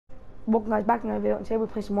welcome guys back to another video, and today we're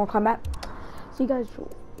playing some more combat. So you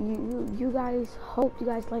guys, hope you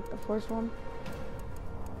guys liked the first one.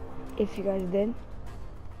 If you guys did,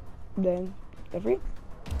 then feel free.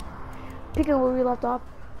 Picking up where we left off,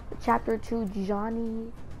 chapter 2,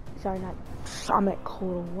 I'm at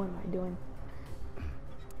Kotal, what am I doing?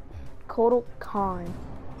 Kotal Kahn.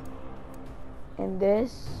 And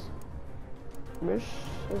this is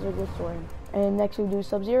a good story. And next we do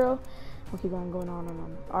Sub-Zero. We'll keep on going on and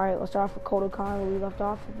on. Alright, let's start off with Kotal Kahn where we left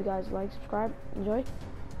off. If you guys like, subscribe, enjoy,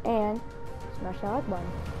 and smash that like button.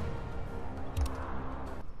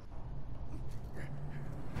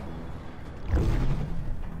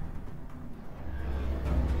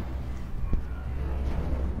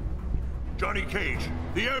 Johnny Cage,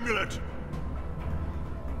 the amulet!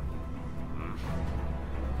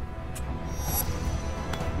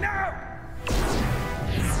 No!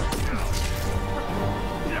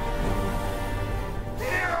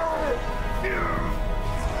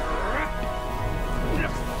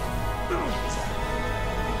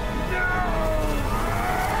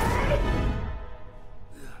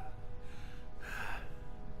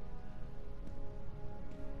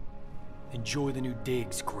 Enjoy the new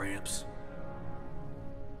digs, Gramps.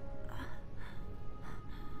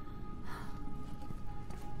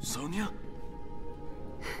 Sonia?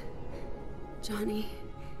 Johnny,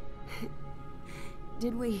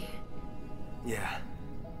 did we? Yeah,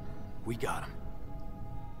 we got him.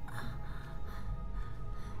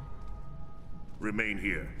 Remain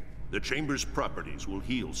here. The Chamber's properties will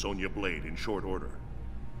heal Sonya Blade in short order.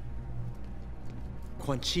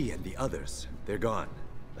 Quan Chi and the others, they're gone.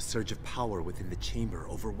 A surge of power within the chamber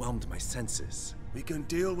overwhelmed my senses. We can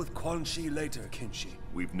deal with Quan Chi later, Kinshi.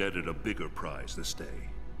 We've netted a bigger prize this day.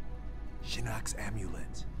 Shinnok's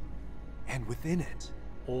amulet. And within it,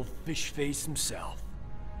 Old fish face himself.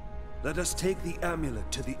 Let us take the amulet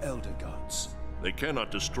to the Elder Gods. They cannot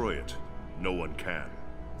destroy it. No one can.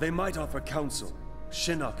 They might offer counsel.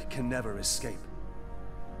 Shinnok can never escape.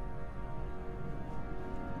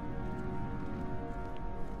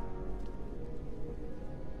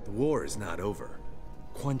 the war is not over.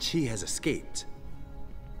 Quan Chi has escaped.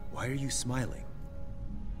 Why are you smiling?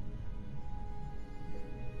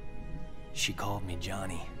 She called me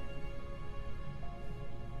Johnny.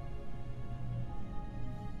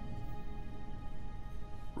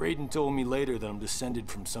 Raiden told me later that I'm descended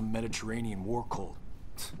from some Mediterranean war cult.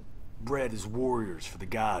 Bred as warriors for the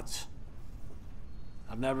gods.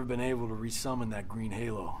 I've never been able to resummon that green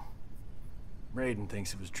halo. Raiden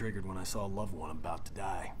thinks it was triggered when I saw a loved one about to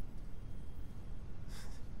die.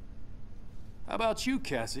 How about you,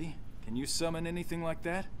 Cassie? Can you summon anything like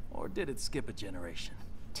that? Or did it skip a generation?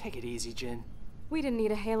 Take it easy, Jin. We didn't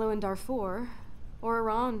need a halo in Darfur, or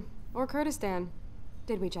Iran, or Kurdistan.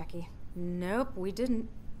 Did we, Jackie? Nope, we didn't.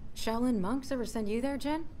 Shaolin monks ever send you there,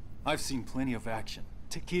 Jen? I've seen plenty of action.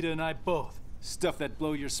 Takeda and I both. Stuff that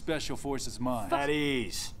blow your special forces mind. At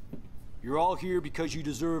ease. You're all here because you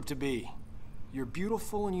deserve to be. You're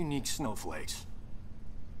beautiful and unique snowflakes.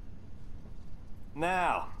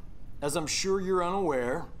 Now, as I'm sure you're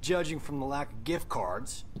unaware, judging from the lack of gift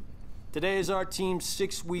cards, today is our team's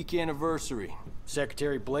 6-week anniversary.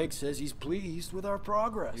 Secretary Blake says he's pleased with our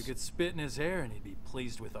progress. You could spit in his hair and he'd be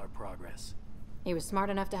pleased with our progress. He was smart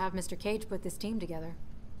enough to have Mr. Cage put this team together.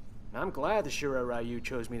 I'm glad the Shura Ryu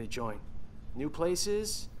chose me to join. New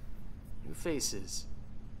places, new faces.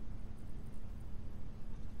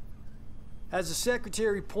 As the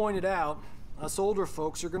secretary pointed out, us older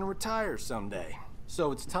folks are gonna retire someday.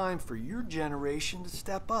 So it's time for your generation to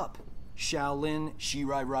step up. Shaolin,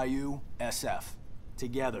 Shirai Ryu, SF.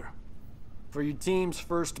 Together. For your team's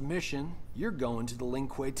first mission, you're going to the Lin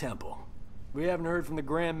Kuei Temple. We haven't heard from the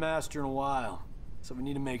Grand Master in a while, so we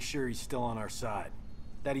need to make sure he's still on our side.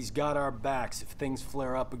 That he's got our backs if things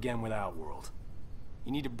flare up again with Outworld.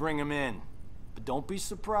 You need to bring him in, but don't be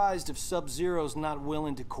surprised if Sub-Zero's not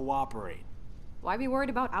willing to cooperate. Why be worried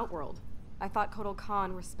about Outworld? I thought Kotal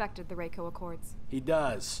Kahn respected the Reiko Accords. He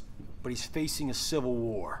does, but he's facing a civil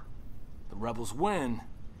war. The rebels win,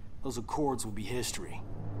 those accords will be history.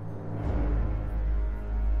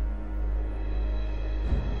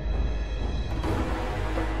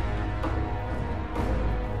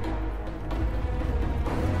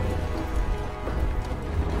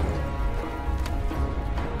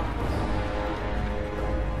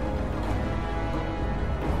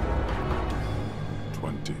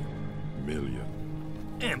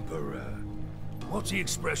 Emperor. What's the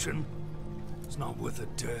expression? It's not worth the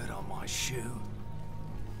dirt on my shoe.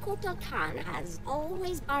 Kotal Kahn has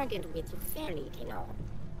always bargained with you fairly, you know.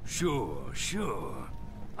 Sure.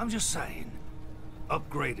 I'm just saying.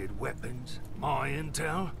 Upgraded weapons, my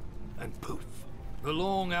intel, and poof. The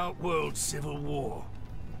long outworld civil war.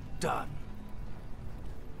 Done.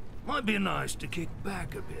 Might be nice to kick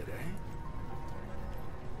back a bit, eh?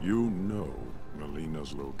 You know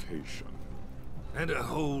Melina's location. And a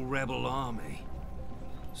whole rebel army.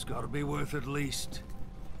 It's gotta be worth at least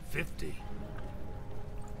 50.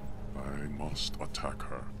 I must attack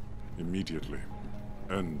her immediately.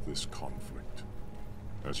 End this conflict.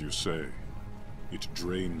 As you say, it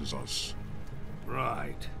drains us.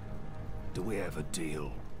 Right. Do we have a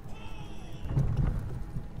deal?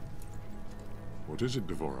 What is it,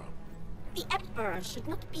 Devora? The Emperor should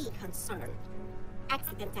not be concerned.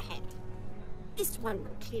 Accident ahead. This one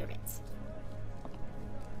will clear it.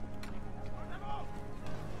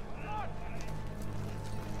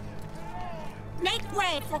 Make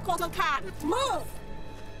way for Kotal Kahn! Move!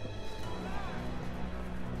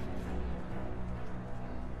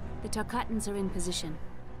 The Tarkatans are in position.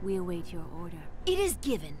 We await your order. It is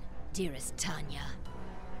given, dearest Tanya.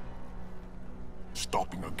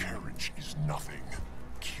 Stopping a carriage is nothing.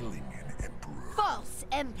 Killing an emperor False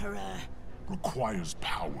Emperor! requires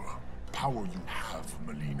power. Power you have,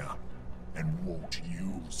 Melina, and won't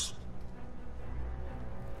use.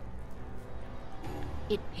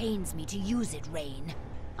 It pains me to use it, Rain.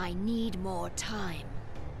 I need more time.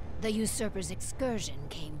 The usurper's excursion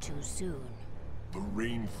came too soon. The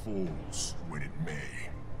rain falls when it may.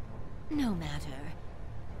 No matter.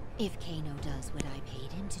 If Kano does what I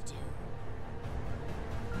paid him to do.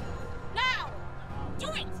 Now! Do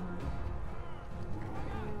it!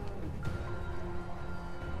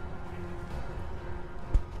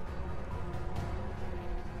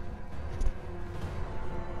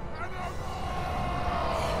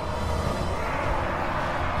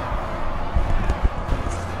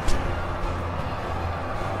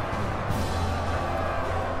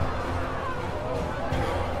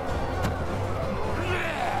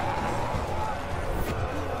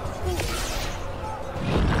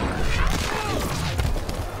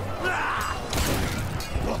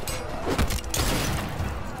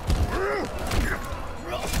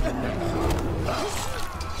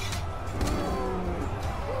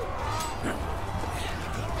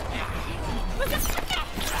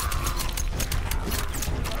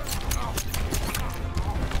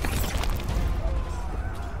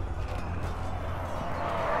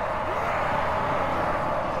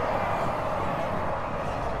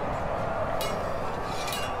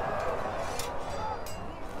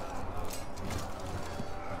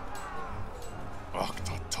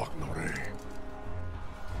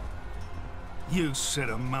 You said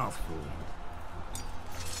a mouthful.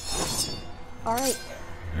 Alright.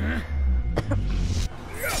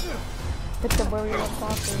 Pick the warrior up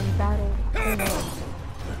off in battle.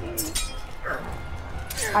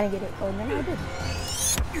 I didn't get it. Oh, then I did.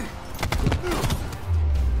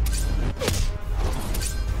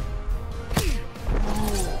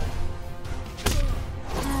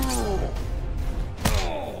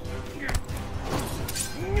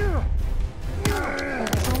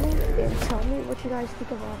 Tell me what you guys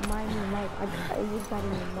think about my new mic. I use that in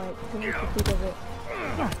the mic. Tell me what you think of it.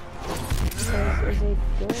 Is it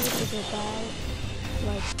good? Is it bad?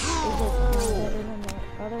 Like, is it better than the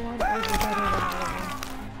other one? Or is it better than the other one?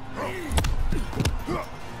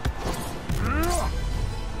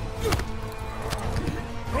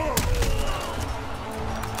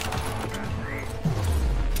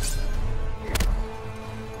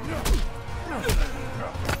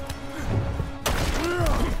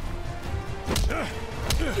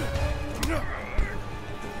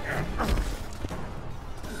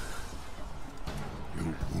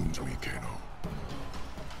 You wound me, Kano.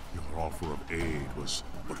 Your offer of aid was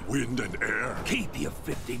but wind and air. Keep your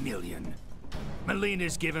 50 million.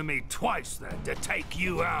 Melina's given me twice that to take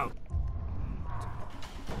you out.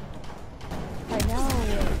 Right now,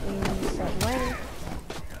 we're in set way.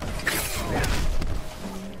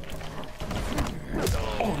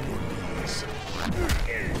 On your knees. On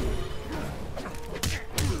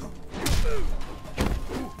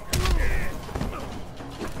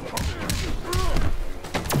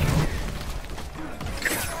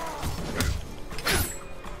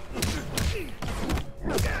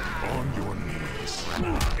your knees.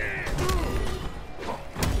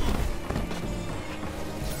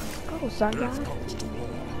 Go, son. Death comes to all.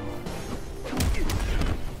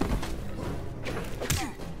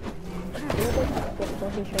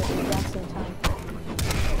 Pretty sure it's the exact same time.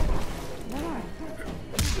 No.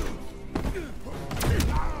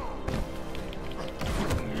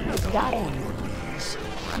 Got it.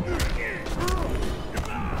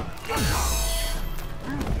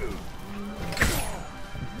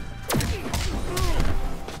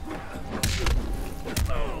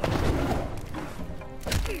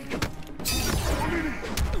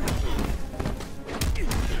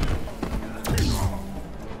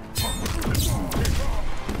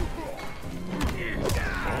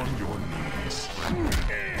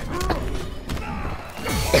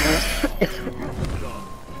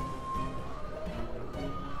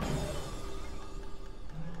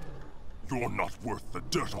 You're not worth the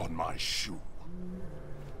dirt on my shoe.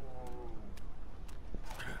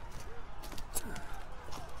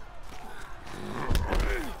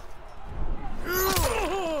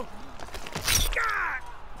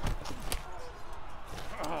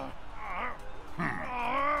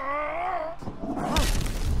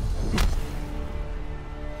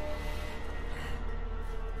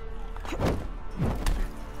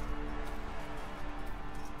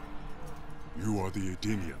 You are the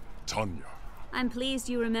Edenian, Tanya. I'm pleased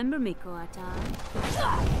you remember me, Kotal.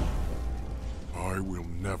 I will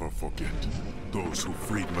never forget those who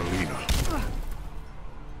freed Melina.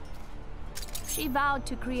 She vowed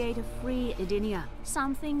to create a free Edenia,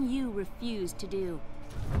 something you refused to do.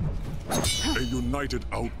 A united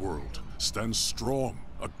Outworld stands strong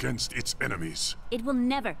against its enemies. It will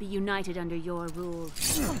never be united under your rule.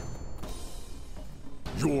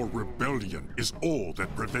 Your rebellion is all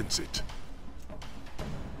that prevents it.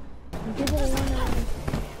 People are wondering,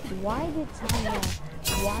 why did she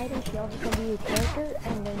all of a sudden be a character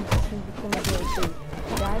and then she became a DLC?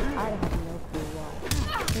 Guys, I have no clue why.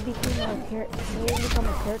 She didn't become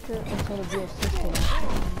a character until the DLC came out.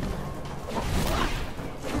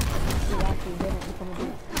 She actually didn't become a DLC.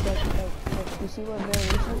 Like, you see what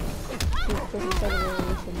variation? She just said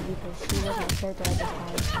variation because she wasn't a character at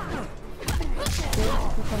this time. She didn't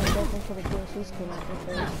become a character until the DLCs came out with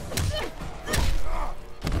her.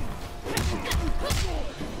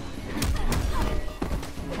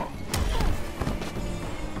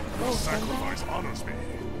 Your sacrifice honors me.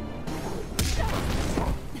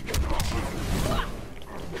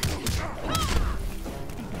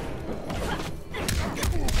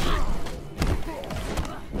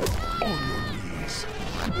 On your knees.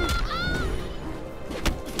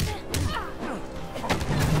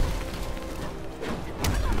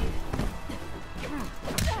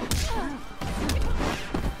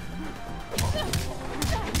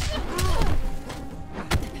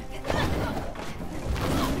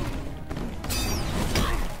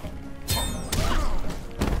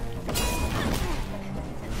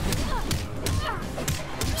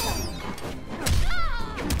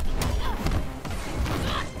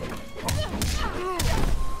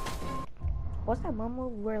 What's that one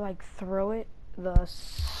move where, like, throw it? The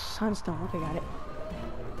sunstone. Okay, got it.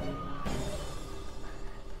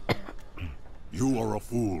 You are a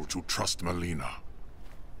fool to trust Melina.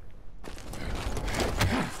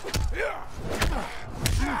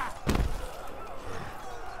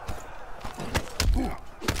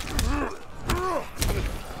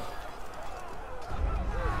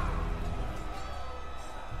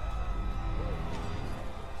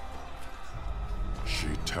 She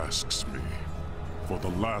tasks me for the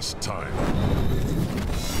last time.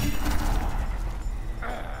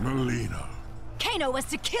 Melina. Kano was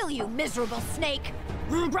to kill you, miserable snake!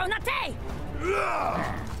 Bronate!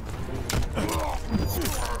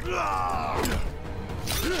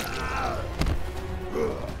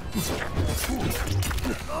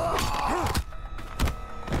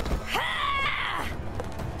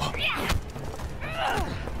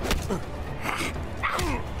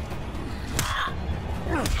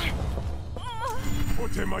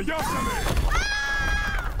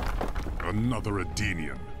 Another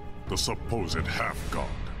Edenian, the supposed half-god.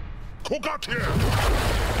 Kogat here!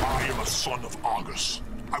 I am a son of Argus.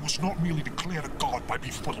 I was not merely declared a god by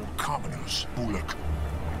befuddled commoners, Bullock.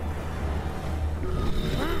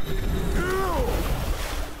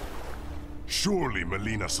 Surely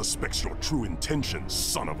Melina suspects your true intentions,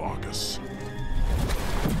 son of Argus.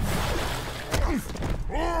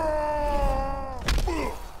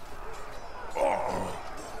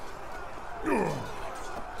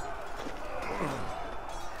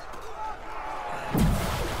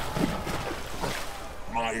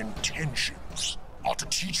 My intentions are to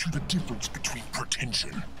teach you the difference between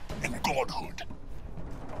pretension and godhood.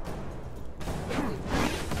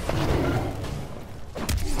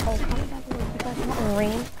 Oh, coming back to this because I'm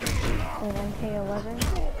Rain in MK11.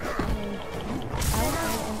 I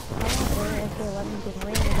want Rain in MK11 because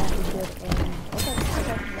Rain is actually good and okay,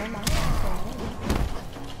 never mind.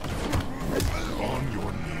 On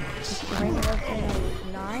your knees. Rain in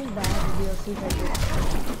MK9, but I have the DLC right here.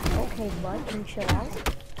 Okay, bud, can you chill out?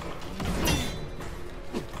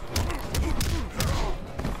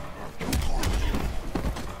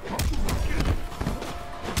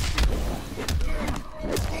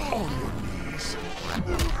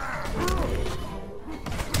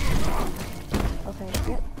 Okay,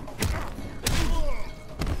 yep.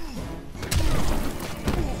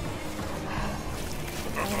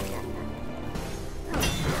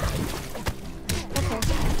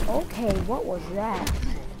 Okay, what was that?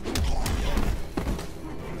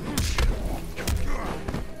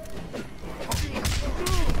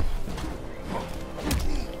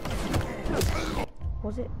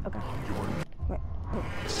 Was it? Okay. Wait.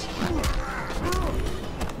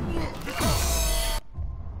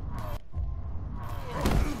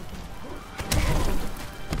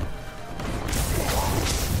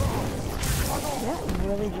 That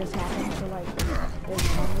really just happened for like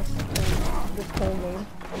this whole game.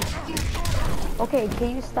 Okay,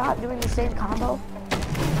 can you stop doing the same combo?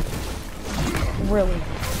 Really?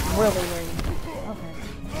 Really, really? Okay.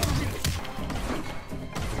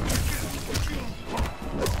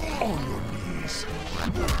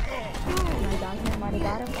 Might have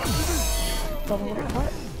got him. Don't look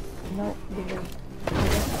apart. No, didn't.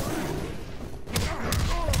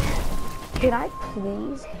 Can I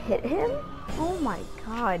please hit him? Oh my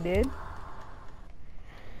god, dude.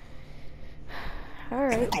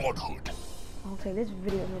 Alright. I'll say this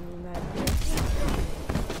video made me mad.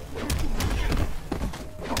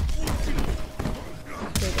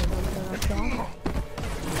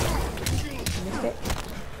 Missed it.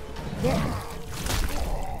 Yeah.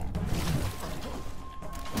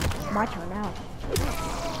 My turn now.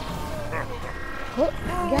 Oh,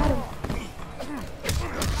 got him.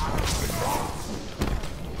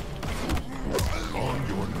 On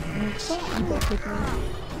your knees.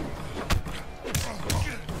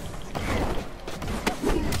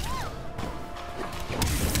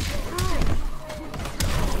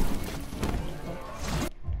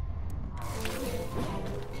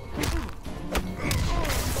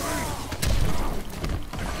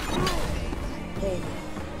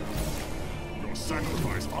 Your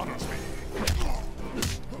sacrifice honors me.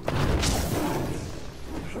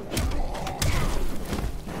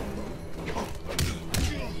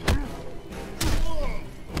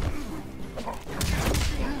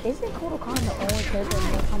 Isn't Kotal Kahn the only character in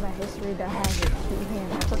Mortal Kombat history that has a two-hand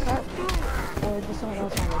uppercut? Or does someone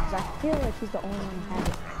else have it? Because I feel like he's the only one who has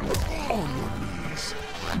it.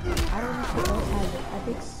 I don't know who else has it. I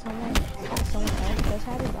think someone else does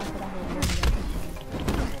have it, but I thought I heard more than that.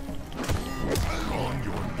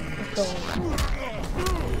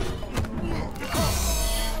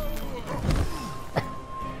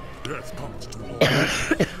 Death comes to all.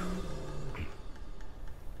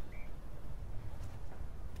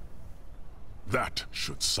 That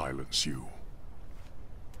should silence you.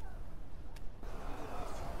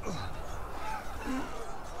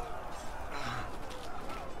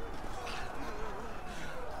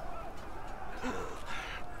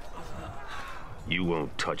 You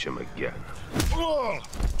won't touch him again.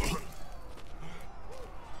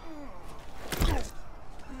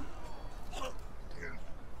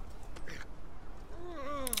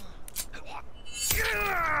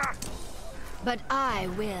 But I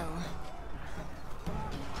will.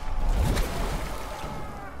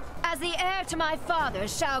 As the heir to my father,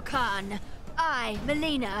 Shao Kahn, I,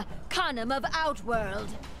 Melina, Khanum of Outworld,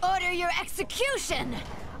 order your execution!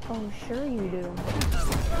 Oh, sure you do.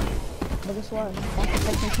 But guess what? That's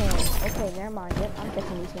catching hands. Okay, never mind. Yep, I'm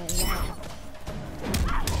catching these hands now.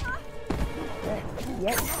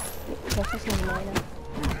 Yep. Catch these hands, Melina.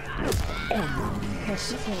 Catch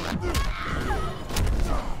these hands.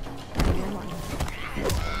 Okay, never mind.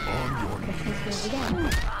 Catch these hands again.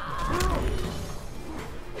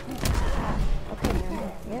 Okay,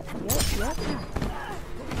 never mind. Yep.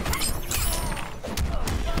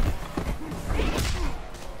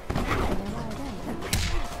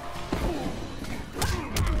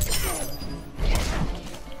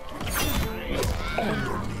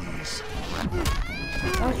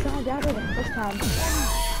 I was trying to dodge it the first time,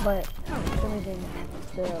 but for some reason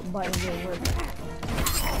the button didn't work.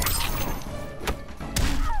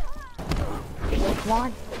 Come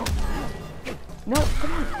on. No,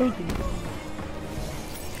 come on, thank you.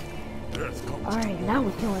 Alright, now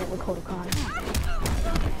we're killing it with Kotal Kahn.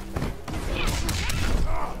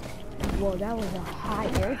 Whoa, that was a high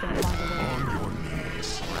air jump, by the way.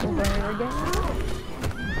 We're going here again.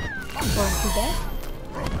 Going to death.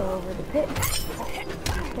 Go over the pit.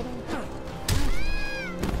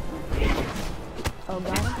 Oh,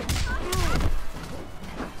 got him.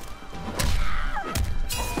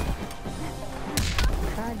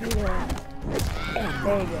 Try to do that.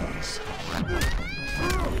 There you go.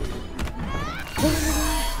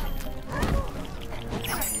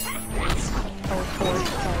 Oh, forward.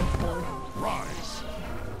 Sorry, forward. Rise.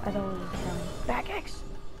 I thought it was down. Back X.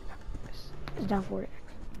 It's down forward.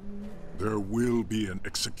 There will be an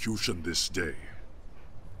execution this day.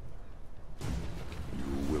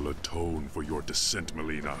 You will atone for your descent,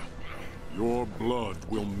 Melina. Your blood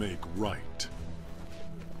will make right.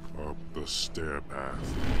 Up the stair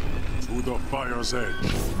path. To the fire's edge.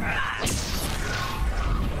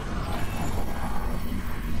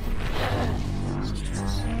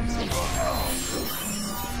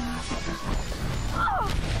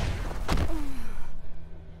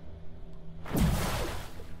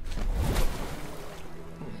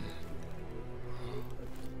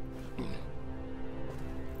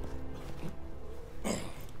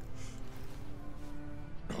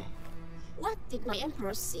 What did my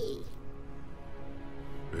Emperor see?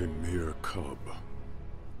 A mere cub,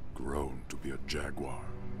 grown to be a jaguar.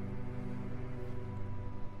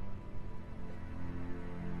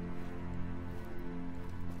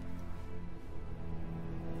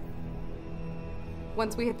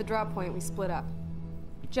 Once we hit the drop point, we split up.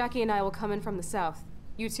 Jackie and I will come in from the south,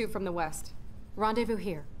 you two from the west. Rendezvous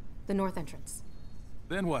here, the north entrance.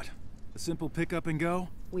 Then what? A simple pick up and go?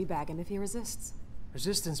 We bag him if he resists.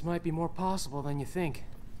 Resistance might be more possible than you think.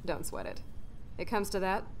 Don't sweat it. It comes to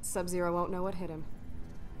that, Sub-Zero won't know what hit him.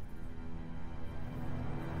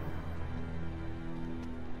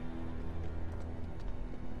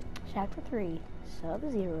 Chapter 3,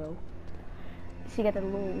 Sub-Zero. So you got that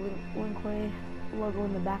little Linkway logo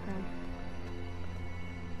in the background.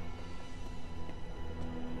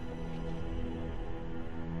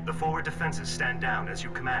 The forward defenses stand down as you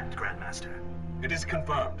command, Grandmaster. It is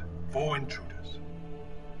confirmed. 4 intruders.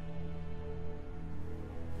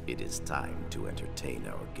 It is time to entertain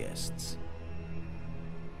our guests.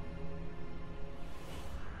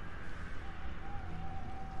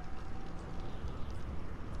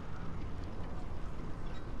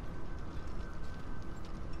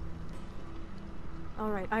 All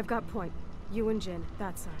right, I've got point. You and Jin,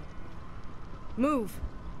 that side. Move!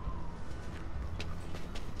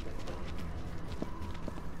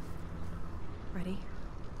 Ready?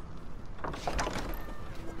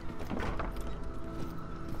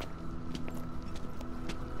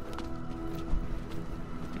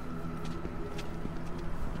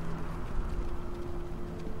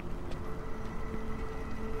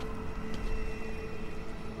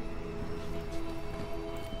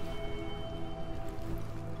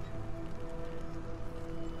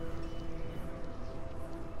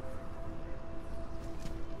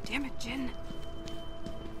 Damn it, Jin.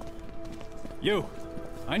 You!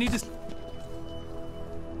 I need to...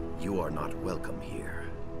 You are not welcome here.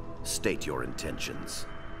 State your intentions.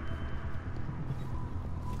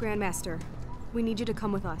 Grandmaster, we need you to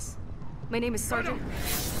come with us. My name is Sergeant...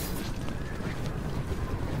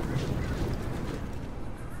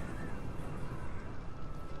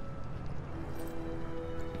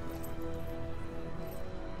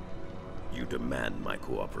 You demand my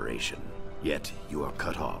cooperation, yet you are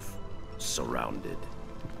cut off, surrounded.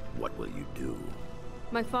 What will you do?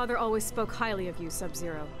 My father always spoke highly of you,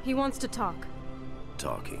 Sub-Zero. He wants to talk.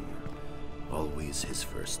 Talking. Always his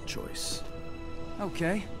first choice.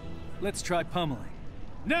 Okay, let's try pummeling.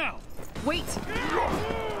 Now! Wait!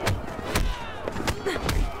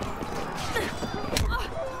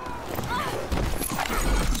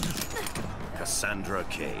 Cassandra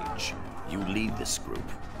Cage, you lead this group,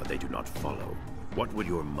 but they do not follow. What would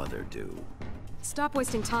your mother do? Stop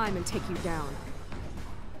wasting time and take you down.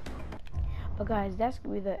 But guys, that's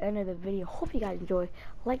gonna be the end of the video. Hope you guys enjoy.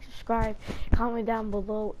 Like, subscribe, comment down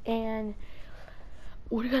below, and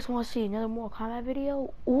what do you guys want to see? Another Mortal Kombat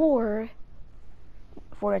video or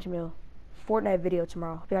Fortnite video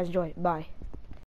tomorrow? Hope you guys enjoy. Bye.